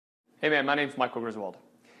Hey man, my name's Michael Griswold.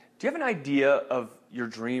 Do you have an idea of your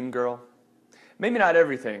dream girl? Maybe not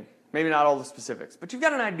everything, maybe not all the specifics, but you've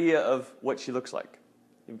got an idea of what she looks like.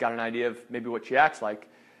 You've got an idea of maybe what she acts like,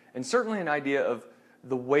 and certainly an idea of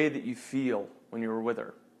the way that you feel when you're with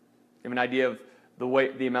her. You have an idea of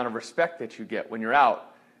the amount of respect that you get when you're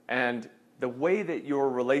out, and the way that your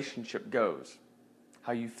relationship goes,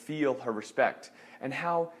 how you feel her respect, and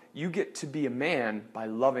how you get to be a man by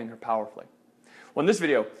loving her powerfully. Well, in this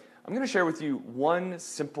video, I'm going to share with you one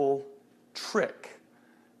simple trick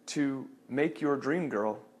to make your dream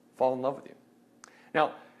girl fall in love with you.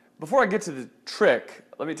 Now, before I get to the trick,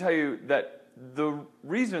 let me tell you that the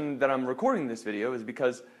reason that I'm recording this video is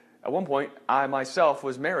because at one point I myself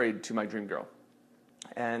was married to my dream girl,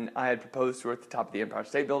 and I had proposed to her at the top of the Empire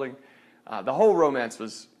State Building. The whole romance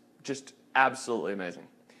was just absolutely amazing.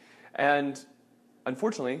 And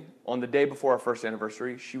unfortunately, on the day before our first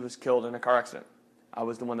anniversary, she was killed in a car accident. I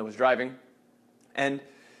was the one that was driving, and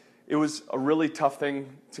it was a really tough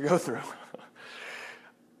thing to go through.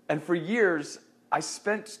 And for years, I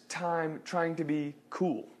spent time trying to be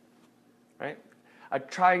cool, right?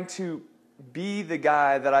 Trying to be the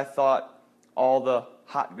guy that I thought all the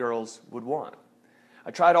hot girls would want.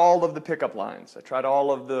 I tried all of the pickup lines. I tried all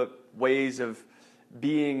of the ways of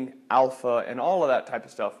being alpha and all of that type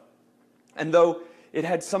of stuff. And though it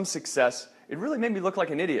had some success, it really made me look like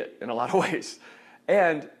an idiot in a lot of ways.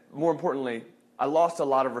 And more importantly, I lost a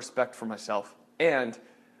lot of respect for myself, and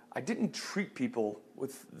I didn't treat people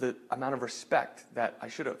with the amount of respect that I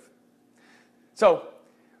should have. So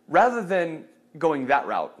rather than going that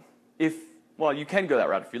route, well, you can go that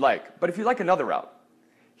route if you like, but if you like another route,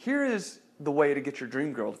 here is the way to get your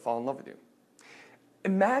dream girl to fall in love with you.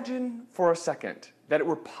 Imagine for a second that it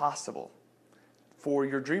were possible for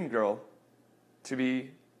your dream girl to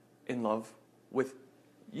be in love with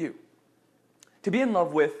you. To be in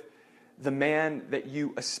love with the man that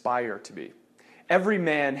you aspire to be. Every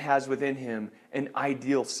man has within him an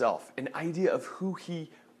ideal self, an idea of who he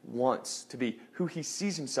wants to be, who he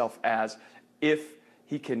sees himself as if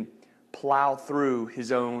he can plow through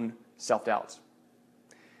his own self-doubts.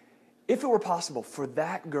 If it were possible for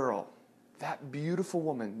that girl, that beautiful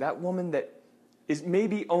woman, that woman that is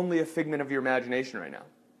maybe only a figment of your imagination right now,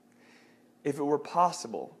 if it were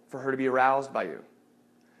possible for her to be aroused by you,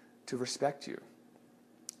 to respect you,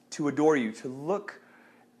 to adore you, to look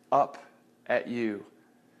up at you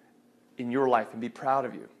in your life and be proud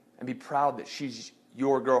of you, and be proud that she's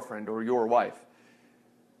your girlfriend or your wife,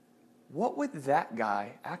 what would that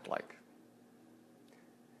guy act like?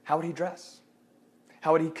 How would he dress?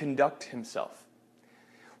 How would he conduct himself?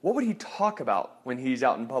 What would he talk about when he's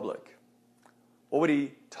out in public? What would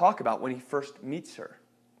he talk about when he first meets her?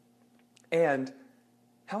 And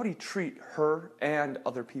how would he treat her and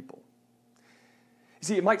other people? You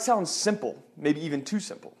see, it might sound simple, maybe even too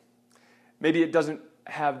simple. Maybe it doesn't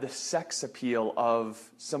have the sex appeal of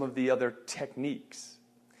some of the other techniques.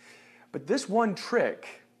 But this one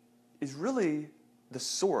trick is really the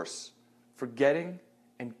source for getting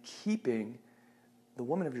and keeping the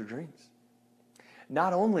woman of your dreams.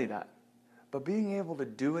 Not only that, but being able to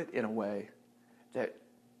do it in a way that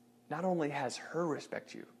not only has her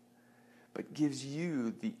respect you, but gives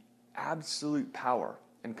you the absolute power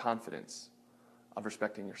and confidence of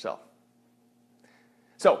respecting yourself.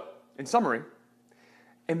 So, in summary,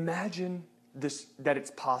 imagine that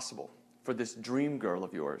it's possible for this dream girl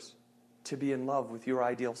of yours to be in love with your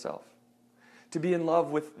ideal self, to be in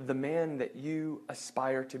love with the man that you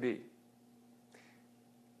aspire to be.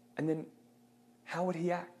 And then, how would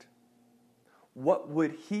he act? What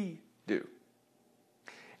would he do?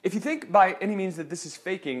 If you think by any means that this is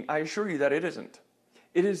faking, I assure you that it isn't.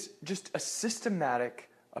 It is just a systematic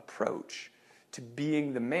approach to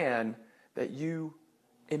being the man that you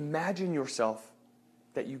imagine yourself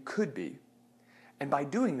that you could be. And by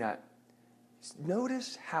doing that,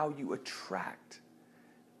 notice how you attract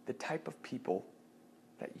the type of people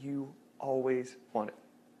that you always wanted.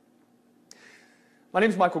 My name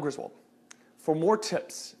is Michael Griswold. For more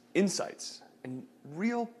tips, insights, and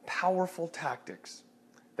real powerful tactics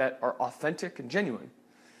that are authentic and genuine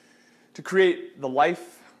to create the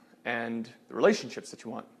life and the relationships that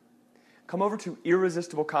you want, come over to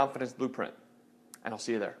Irresistible Confidence Blueprint, and I'll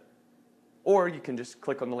see you there. Or you can just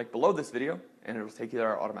click on the link below this video, and it'll take you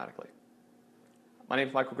there automatically. My name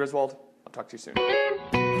is Michael Griswold. I'll talk to you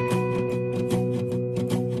soon.